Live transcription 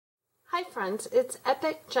Hi friends, it's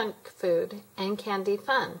Epic Junk Food and Candy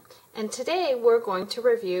Fun, and today we're going to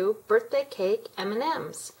review birthday cake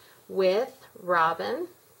M&Ms with Robin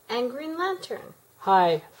and Green Lantern.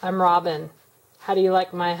 Hi, I'm Robin. How do you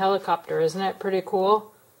like my helicopter? Isn't it pretty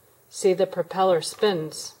cool? See, the propeller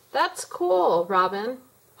spins. That's cool, Robin.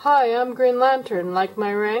 Hi, I'm Green Lantern. Like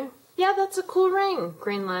my ring? Yeah, that's a cool ring,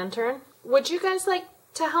 Green Lantern. Would you guys like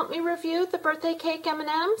to help me review the birthday cake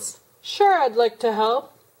M&Ms? Sure, I'd like to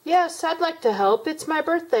help. Yes, I'd like to help. It's my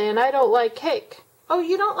birthday and I don't like cake. Oh,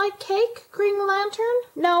 you don't like cake, Green Lantern?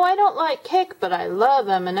 No, I don't like cake, but I love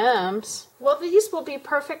M&Ms. Well, these will be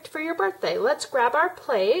perfect for your birthday. Let's grab our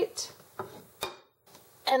plate.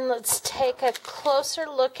 And let's take a closer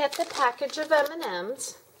look at the package of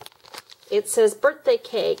M&Ms. It says birthday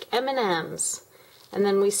cake M&Ms. And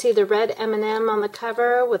then we see the red M&M on the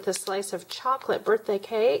cover with a slice of chocolate birthday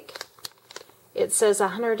cake. It says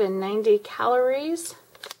 190 calories.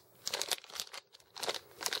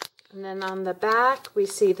 And then on the back we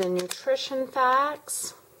see the nutrition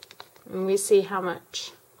facts. And we see how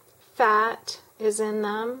much fat is in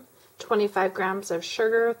them. 25 grams of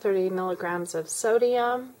sugar, 30 milligrams of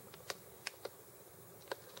sodium.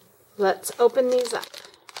 Let's open these up.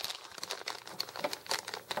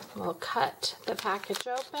 We'll cut the package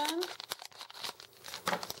open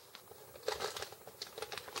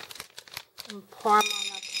and pour them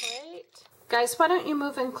on a plate. Guys, why don't you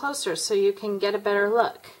move in closer so you can get a better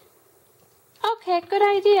look? Okay, good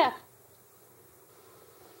idea.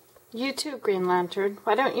 You too, Green Lantern.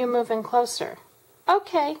 Why don't you move in closer?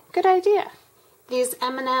 Okay, good idea. These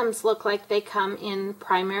M&Ms look like they come in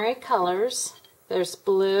primary colors. There's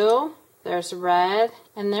blue, there's red,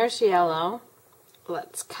 and there's yellow.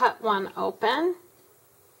 Let's cut one open.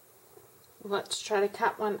 Let's try to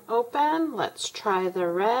cut one open. Let's try the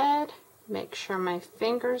red. Make sure my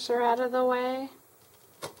fingers are out of the way.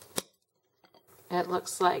 It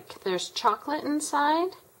looks like there's chocolate inside,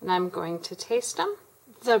 and I'm going to taste them.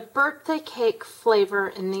 The birthday cake flavor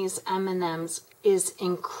in these M&Ms is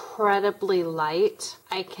incredibly light.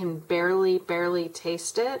 I can barely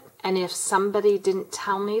taste it. And if somebody didn't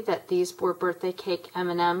tell me that these were birthday cake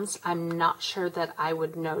M&Ms, I'm not sure that I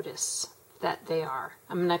would notice that they are.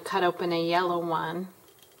 I'm going to cut open a yellow one.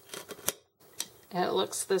 It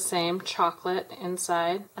looks the same, chocolate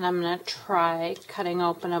inside. And I'm going to try cutting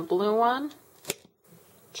open a blue one.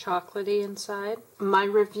 Chocolatey inside. My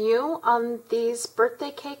review on these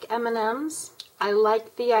birthday cake M&Ms, I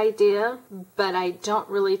like the idea, but I don't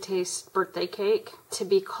really taste birthday cake. To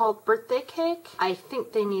be called birthday cake, I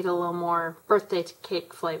think they need a little more birthday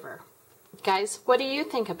cake flavor. Guys, what do you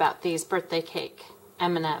think about these birthday cake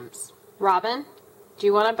M&Ms? Robin, do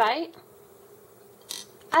you want a bite?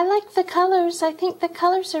 I like the colors. I think the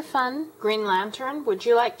colors are fun. Green Lantern, would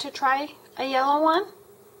you like to try a yellow one?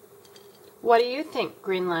 What do you think,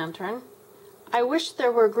 Green Lantern? I wish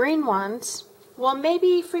there were green ones. Well,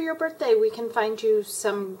 maybe for your birthday we can find you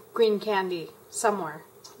some green candy somewhere.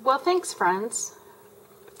 Well, thanks, friends,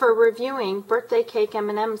 for reviewing birthday cake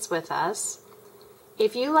M&Ms with us.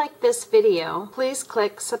 If you like this video, please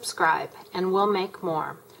click subscribe and we'll make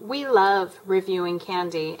more. We love reviewing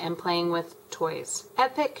candy and playing with toys.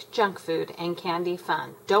 Epic Junk Food and Candy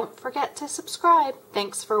Fun. Don't forget to subscribe.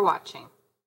 Thanks for watching.